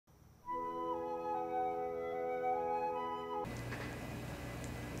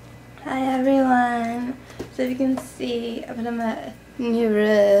Hi everyone! So you can see, I put on my new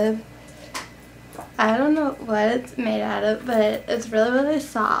rib. I don't know what it's made out of, but it's really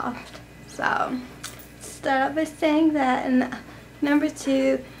soft. So, start off by saying that. And number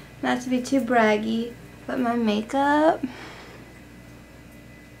two, not to be too braggy, but my makeup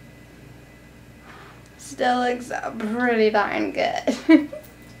still looks pretty darn good.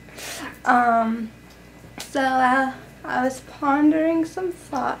 So I was pondering some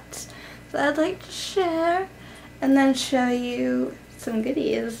thoughts that I'd like to share and then show you some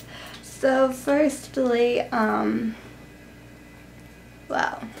goodies. So firstly, well,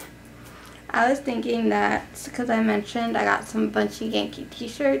 I was thinking that, because I mentioned I got some Bunchy Yankee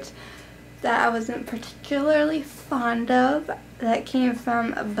t-shirts that I wasn't particularly fond of that came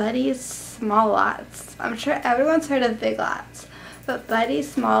from Buddy's Small Lots. I'm sure everyone's heard of Big Lots, but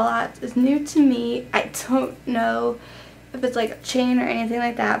Buddy's Small Lots is new to me. I don't know if it's like a chain or anything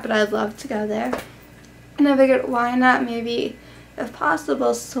like that, but I'd love to go there. And I figured, why not maybe, if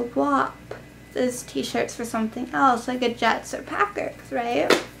possible, swap those t-shirts for something else, like a Jets or Packers, right?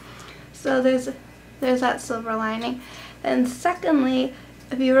 So there's that silver lining. And secondly,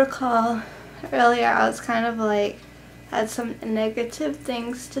 if you recall earlier, I was kind of like, had some negative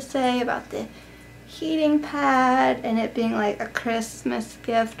things to say about the heating pad and it being like a Christmas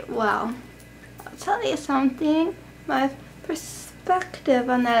gift. Well, I'll tell you something. My perspective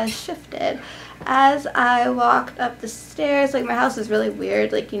on that has shifted as I walked up the stairs. Like, my house is really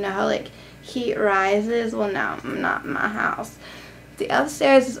weird. Like, you know how like heat rises? Well, no, not my house. The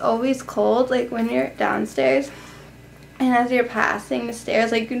upstairs is always cold, like when you're downstairs. And as you're passing the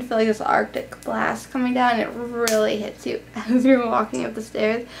stairs, like, you can feel like this Arctic blast coming down, and it really hits you as you're walking up the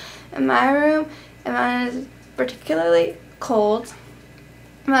stairs. In my room, and mine is particularly cold.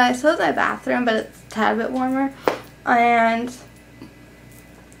 I suppose my bathroom, but it's a tad bit warmer. And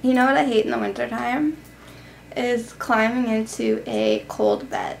you know what I hate in the wintertime? Is climbing into a cold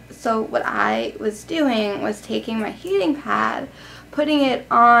bed. So what I was doing was taking my heating pad, putting it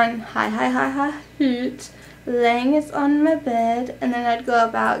on high heat, laying it on my bed, and then I'd go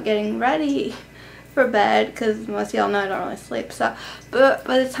about getting ready for bed, because most of y'all know I don't really sleep. So, but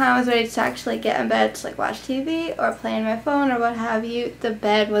by the time I was ready to actually get in bed to like watch TV or play on my phone or what have you, the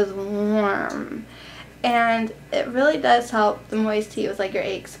bed was warm. And it really does help the moist heat with like your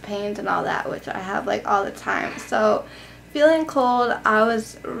aches, pains, and all that, which I have like all the time. So feeling cold, I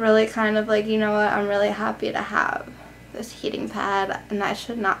was really kind of like, you know what, I'm really happy to have this heating pad and I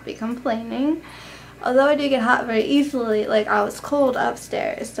should not be complaining. Although I do get hot very easily, like I was cold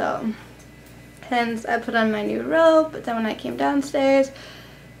upstairs, so hence I put on my new robe. But then when I came downstairs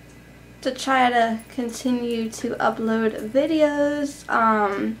to try to continue to upload videos,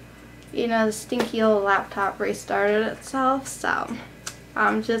 you know, the stinky old laptop restarted itself, so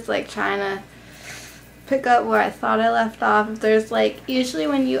I'm just like trying to pick up where I thought I left off. If there's like, usually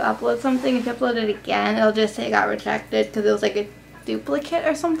when you upload something, if you upload it again, it'll just say it got rejected because it was like a duplicate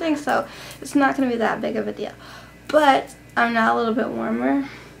or something, so it's not going to be that big of a deal. But I'm now a little bit warmer,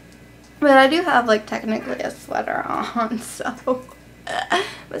 but I do have like technically a sweater on, so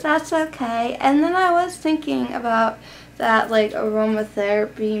but that's okay. And then I was thinking about that like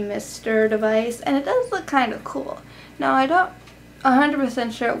aromatherapy mister device, and it does look kind of cool. Now I don't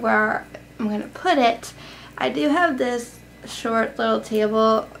 100% sure where I'm gonna put it. I do have this short little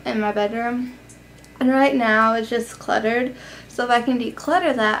table in my bedroom, and right now it's just cluttered. So if I can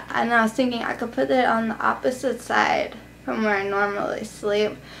declutter that, and I was thinking I could put it on the opposite side from where I normally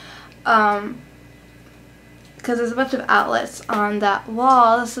sleep, because there's a bunch of outlets on that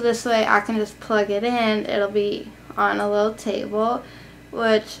wall, so this way I can just plug it in. It'll be on a little table,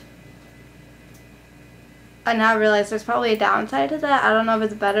 which I now realize there's probably a downside to that. I don't know if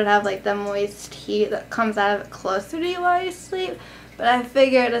it's better to have like the moist heat that comes out of it closer to you while you sleep, but I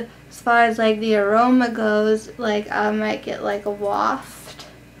figured as far as like the aroma goes, like I might get like a waft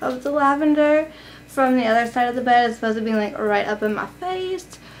of the lavender from the other side of the bed as opposed to being like right up in my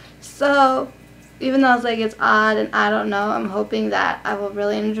face. So even though it's like it's odd and I don't know, I'm hoping that I will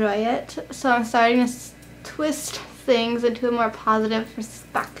really enjoy it. So I'm starting to twist things into a more positive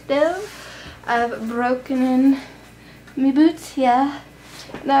perspective. I've broken in my boots here,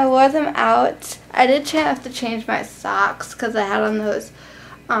 and I wore them out. I did have to change my socks because I had on those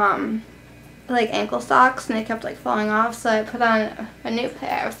like ankle socks and they kept like falling off, so I put on a new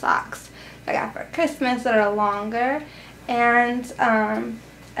pair of socks I got for Christmas that are longer. And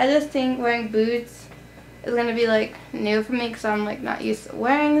I just think wearing boots is going to be like new for me because I'm like not used to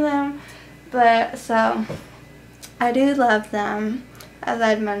wearing them. But so I do love them, as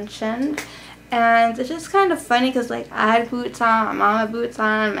I'd mentioned. And it's just kind of funny because, like, I had boots on, my mom had boots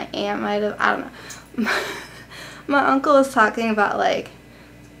on, my aunt might have, I don't know. My uncle was talking about, like,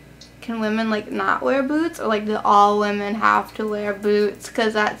 can women, like, not wear boots? Or, like, do all women have to wear boots?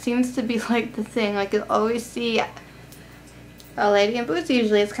 Because that seems to be, like, the thing. Like, you always see a lady in boots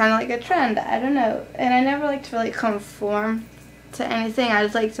usually. It's kind of like a trend. I don't know. And I never like to really conform to anything. I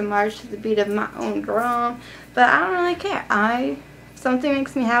just like to march to the beat of my own drum. But I don't really care. If something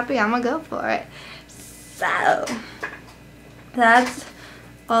makes me happy, I'm going to go for it. So, that's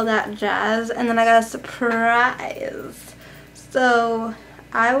all that jazz. And then I got a surprise. So,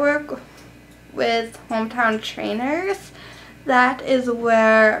 I work with Hometown Trainers. That is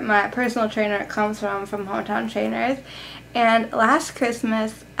where my personal trainer comes from Hometown Trainers. And last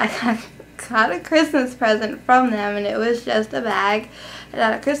Christmas, I got a Christmas present from them, and it was just a bag. It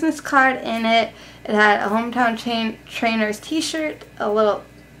had a Christmas card in it. It had a Hometown Trainers t-shirt, a little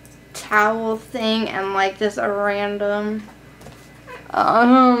towel thing, and like just a random,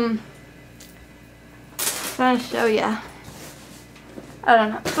 trying to show ya. I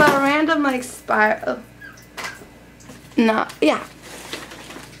don't know. So a random like spiral. No, yeah.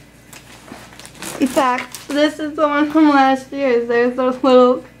 In fact, this is the one from last year. There's those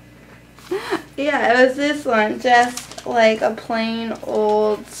little, yeah, it was this one. Just like a plain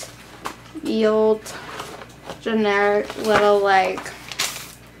old generic little like,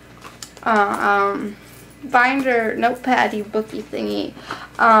 binder, notepad-y, booky thingy.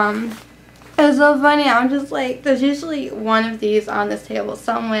 It was so funny. I'm just like, there's usually one of these on this table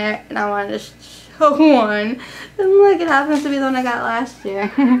somewhere, and I wanted to show one. And like, it happens to be the one I got last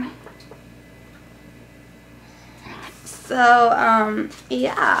year. So,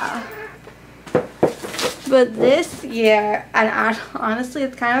 yeah. But this year, and honestly,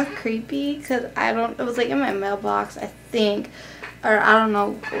 it's kind of creepy because it was like in my mailbox, I think, or I don't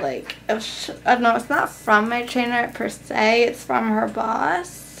know, like, I don't know, it's not from my trainer per se, it's from her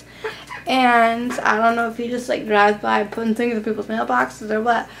boss. And I don't know if he just like drives by putting things in people's mailboxes or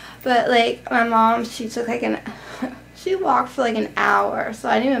what, but like my mom, she took like she walked for like an hour, so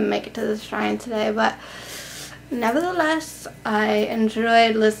I didn't even make it to the shrine today, but nevertheless, I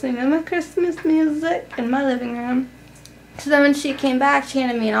enjoyed listening to my Christmas music in my living room. So then when she came back, she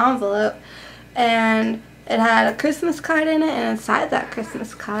handed me an envelope, and it had a Christmas card in it, and inside that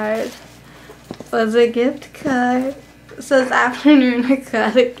Christmas card was a gift card. So this afternoon I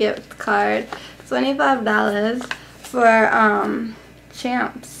got a gift card, $25 for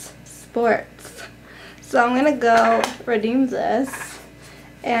Champs Sports. So I'm gonna go redeem this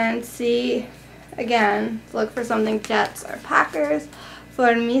and see, again, look for something Jets or Packers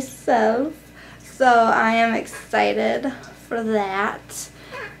for myself. So I am excited for that.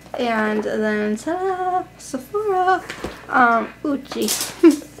 And then ta-da, Sephora, Uchi.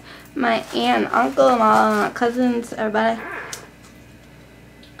 My aunt, uncle, and all my cousins, everybody.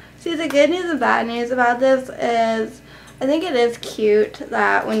 See, the good news and bad news about this is I think it is cute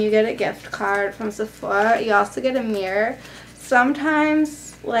that when you get a gift card from Sephora, you also get a mirror.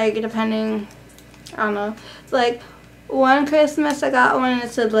 Sometimes, like, depending, I don't know, like, one Christmas I got one and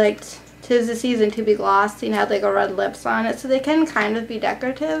it said, like, 'tis the season to be glossy, and had, like, a red lips on it, so they can kind of be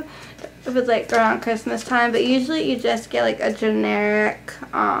decorative if it's, like, around Christmas time, but usually you just get, like, a generic,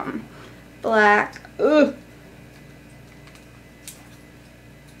 black,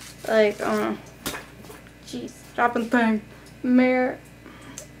 like, jeez, dropping thing, mirror,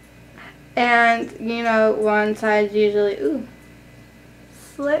 and, you know, one side's usually,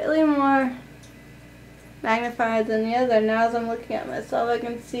 slightly more magnified than the other. Now as I'm looking at myself, I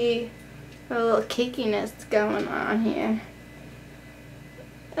can see a little cakiness going on here.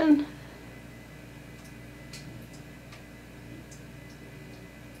 And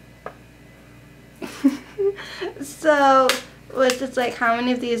so, it's just like, how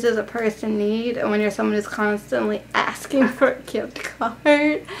many of these does a person need? And when you're someone who's constantly asking for a gift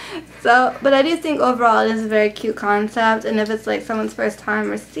card. So, but I do think overall it is a very cute concept. And if it's like someone's first time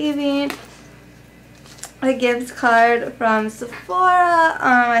receiving a gift card from Sephora,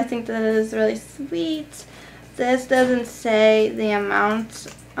 I think that it is really sweet. This doesn't say the amount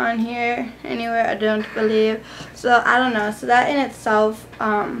on here anywhere, I don't believe. So, I don't know. So, that in itself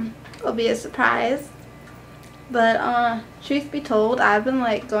will be a surprise. But, truth be told, I've been,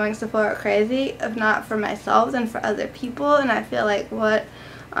 like, going Sephora crazy, if not for myself, then for other people. And I feel like, what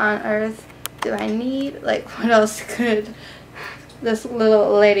on earth do I need? Like, what else could this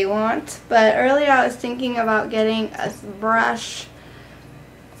little lady want? But earlier I was thinking about getting a brush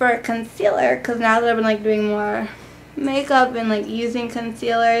for concealer, because now that I've been, like, doing more makeup and, like, using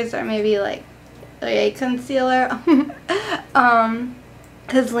concealers, or maybe, like, a concealer,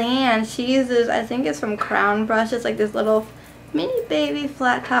 Because Leanne, she uses, I think it's from Crown Brush. It's like this little mini baby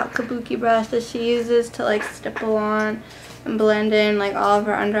flat top kabuki brush that she uses to like stipple on and blend in like all of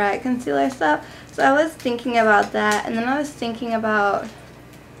her under eye concealer stuff. So I was thinking about that, and then I was thinking about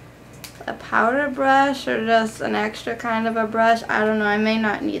a powder brush or just an extra kind of a brush. I don't know, I may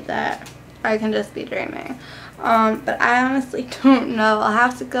not need that. I can just be dreaming. But I honestly don't know. I'll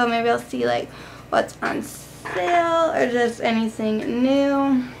have to go, maybe I'll see like what's on sale or just anything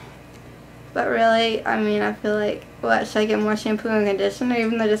new. But really, I mean, I feel like, what, should I get more shampoo and conditioner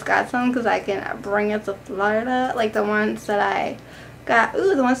even though I just got some, because I can bring it to Florida? Like the ones that I got,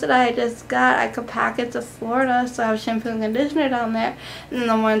 the ones that I just got, I could pack it to Florida, so I have shampoo and conditioner down there. And then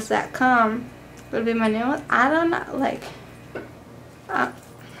the ones that come would be my new ones. I don't know, like,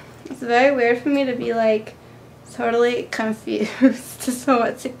 it's very weird for me to be like totally confused as to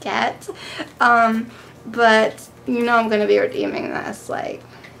what to get. But you know I'm going to be redeeming this, like,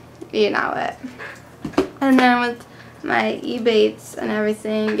 you know it. And then with my Ebates and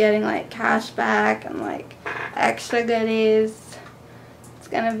everything, getting like cash back and like extra goodies, it's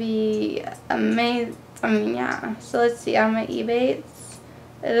gonna be amazing. I mean, yeah. So let's see, on my Ebates,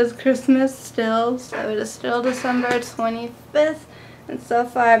 it is Christmas still, so it is still December 25th, and so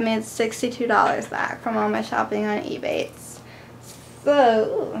far I've made $62 back from all my shopping on Ebates.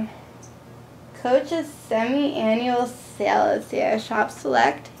 So Coach's semi-annual sale is here. Shop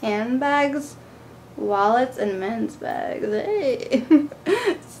select handbags, wallets, and men's bags. Hey.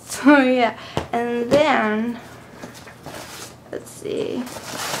 So yeah, and then let's see.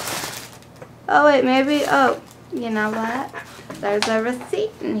 Oh wait, maybe. Oh, you know what? There's a receipt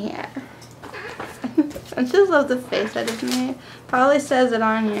in here. I just love the face I just made. Probably says it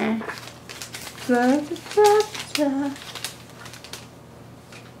on here.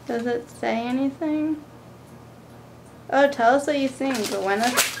 Does it say anything? Oh, tell us what you think. But when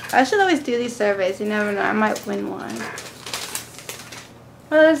I should always do these surveys. You never know. I might win one.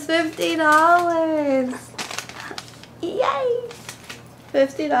 Oh, it's $50. Yay!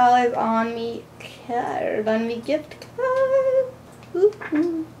 $50 on me card. On me gift card.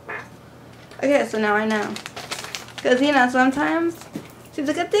 Woo-hoo. Okay, so now I know. Because, you know, sometimes, see,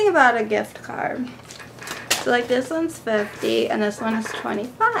 the good thing about a gift card, so like this one's $50 and this one is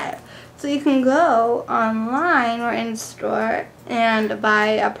 $25. So you can go online or in store and buy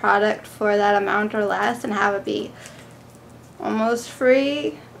a product for that amount or less and have it be almost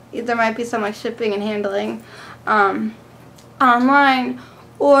free. There might be some like shipping and handling online,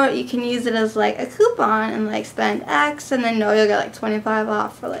 or you can use it as like a coupon and like spend X and then know you'll get like 25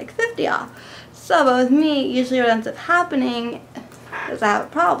 off or like 50 off. So, but with me, usually what ends up happening is I have a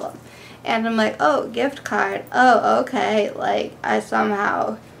problem. And I'm like, oh, gift card. Oh, okay. Like, I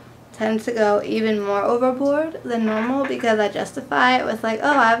somehow tend to go even more overboard than normal because I justify it with like,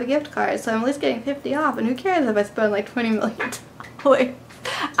 oh, I have a gift card, so I'm at least getting 50 off. And who cares if I spend like $20 million?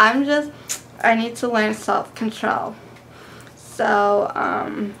 I need to learn self-control. So,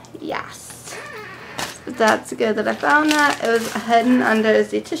 yes. That's good that I found that. It was hidden under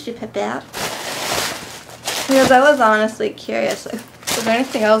the tissue paper. Because I was honestly curious, like, was there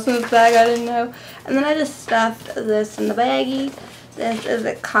anything else in this bag I didn't know? And then I just stuffed this in the baggie. This is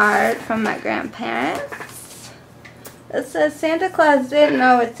a card from my grandparents. It says Santa Claus didn't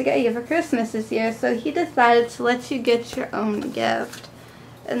know what to get you for Christmas this year, so he decided to let you get your own gift.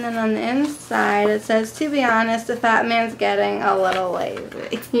 And then on the inside it says, to be honest, the fat man's getting a little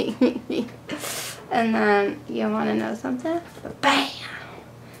lazy. And then, you want to know something? Bam!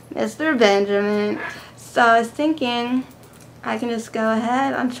 Mr. Benjamin. So I was thinking I can just go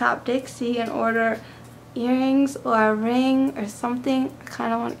ahead on Shop Dixie and order earrings or a ring or something. I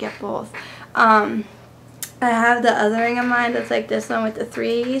kind of want to get both. I have the other ring in mind that's like this one with the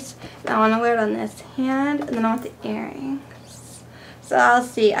 3s. And I want to wear it on this hand, and then I want the earrings. So I'll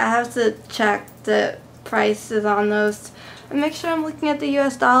see. I have to check the prices on those and make sure I'm looking at the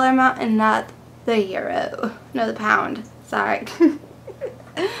US dollar amount and not the euro. No, the pound. Sorry.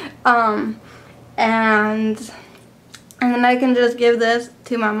 And then I can just give this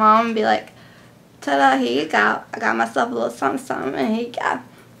to my mom and be like, ta-da, here you go. I got myself a little something, something, and here you go.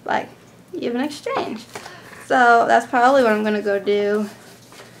 Like, even exchange. So that's probably what I'm going to go do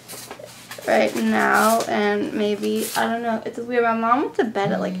right now. And maybe, I don't know, it's weird. My mom went to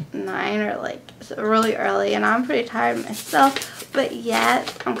bed at like 9 or like really early, and I'm pretty tired myself. But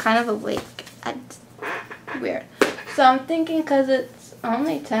yet, I'm kind of awake. Weird. So I'm thinking, because it's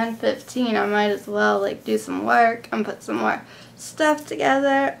only 10:15, I might as well like do some work and put some more stuff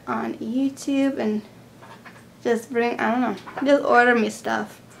together on YouTube and just bring, I don't know, just order me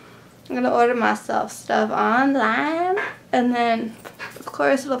stuff. I'm going to order myself stuff online, and then of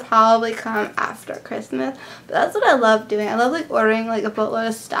course it'll probably come after Christmas. But that's what I love doing. I love like ordering like a boatload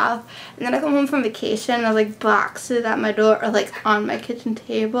of stuff, and then I come home from vacation and there's like boxes at my door or like on my kitchen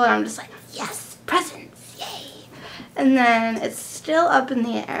table, and I'm just like, yes, presents, yay. And then it's still up in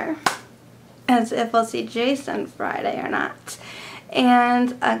the air as if I'll see Jason Friday or not,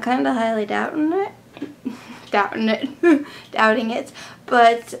 and I'm kind of highly doubting it. Doubting it,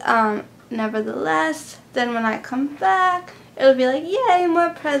 but nevertheless, then when I come back, it'll be like, yay,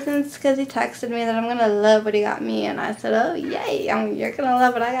 more presents, because he texted me that I'm gonna love what he got me, and I said, oh yay, you're gonna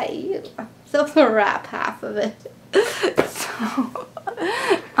love what I got you, so we'll wrap half of it. So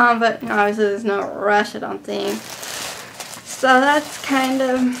but obviously there's no rush, I don't think. So that's kind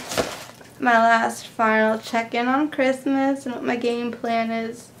of my last final check-in on Christmas and what my game plan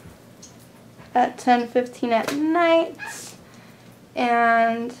is at 10:15 at night.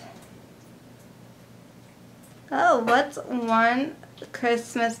 And oh, what's one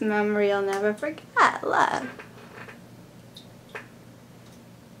Christmas memory you'll never forget? Look.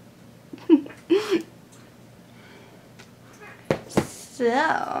 So,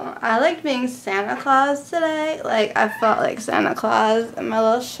 I liked being Santa Claus today. Like, I felt like Santa Claus in my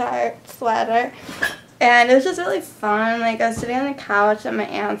little sharp sweater. And it was just really fun. Like, I was sitting on the couch at my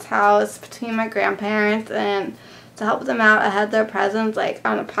aunt's house between my grandparents, and to help them out, I had their presents like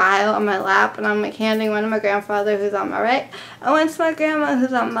on a pile on my lap, and I'm like handing one to my grandfather who's on my right, and one to my grandma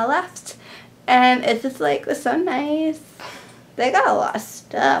who's on my left. And it just like was so nice. They got a lot of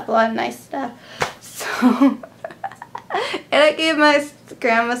stuff, a lot of nice stuff. So and I gave my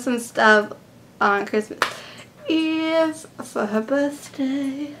grandma some stuff on Christmas Eve for her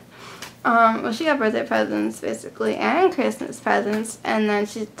birthday. Well, she got birthday presents, basically, and Christmas presents, and then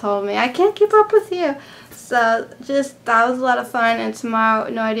she told me, I can't keep up with you. So, that was a lot of fun, and tomorrow,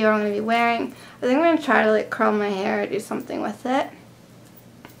 no idea what I'm going to be wearing. I think I'm going to try to, like, curl my hair or do something with it.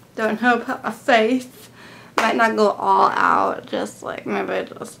 Don't know about my face. Might not go all out, just, like, maybe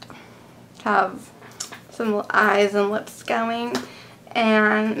just have some little eyes and lips going,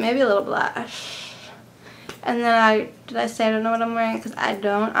 and maybe a little blush. And then did I say I don't know what I'm wearing? Because I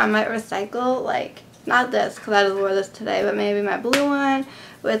don't. I might recycle, like, not this, because I just wore this today, but maybe my blue one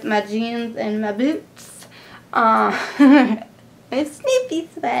with my jeans and my boots. My Snoopy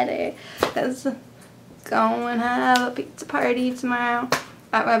sweater. Because go and have a pizza party tomorrow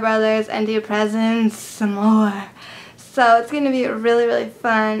at my brother's and do presents some more. So it's going to be really, really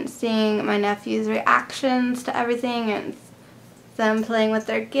fun seeing my nephew's reactions to everything and them playing with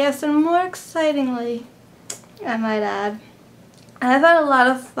their gifts, and more excitingly, I might add, I've had a lot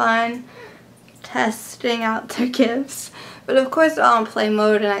of fun testing out their gifts, but of course they're all in play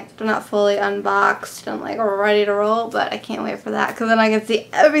mode and they're not fully unboxed and like ready to roll, but I can't wait for that because then I can see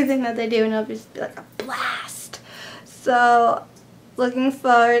everything that they do and it'll just be like a blast. So looking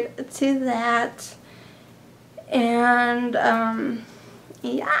forward to that, and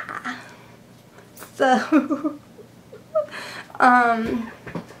yeah, so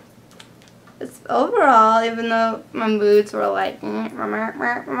it's overall, even though my moods were like,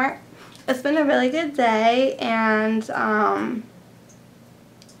 it's been a really good day, and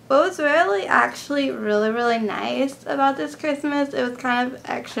what was really actually really nice about this Christmas, it was kind of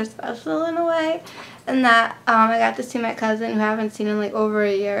extra special in a way, and that I got to see my cousin who I haven't seen in like over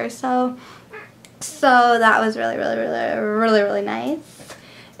a year or so. So that was really nice,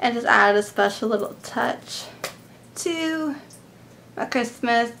 and just added a special little touch to my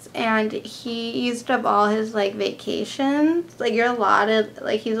Christmas. And he used up all his like vacations. Like you're allotted,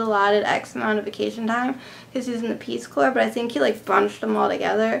 like he's allotted X amount of vacation time because he's in the Peace Corps, but I think he like bunched them all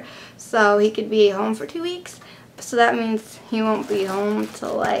together so he could be home for 2 weeks. So that means he won't be home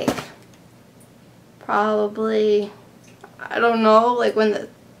till like probably, I don't know, like when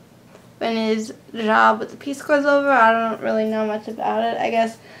his job with the Peace Corps is over. I don't really know much about it. I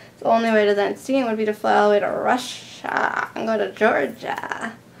guess the only way to then see him would be to fly all the way to Russia and go to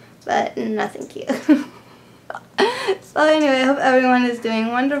Georgia. But no, thank you. So anyway, I hope everyone is doing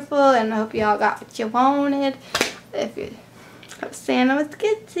wonderful, and I hope you all got what you wanted. If you hope Santa was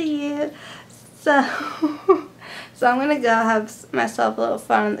good to you. So I'm going to go have myself a little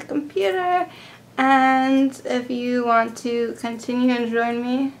fun on the computer. And if you want to continue and join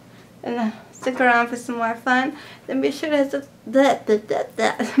me and stick around for some more fun, then be sure to hit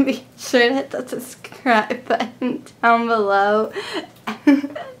the subscribe button down below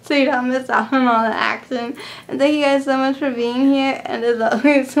so you don't miss out on all the action. And thank you guys so much for being here, and as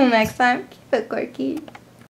always, till next time, keep it quirky.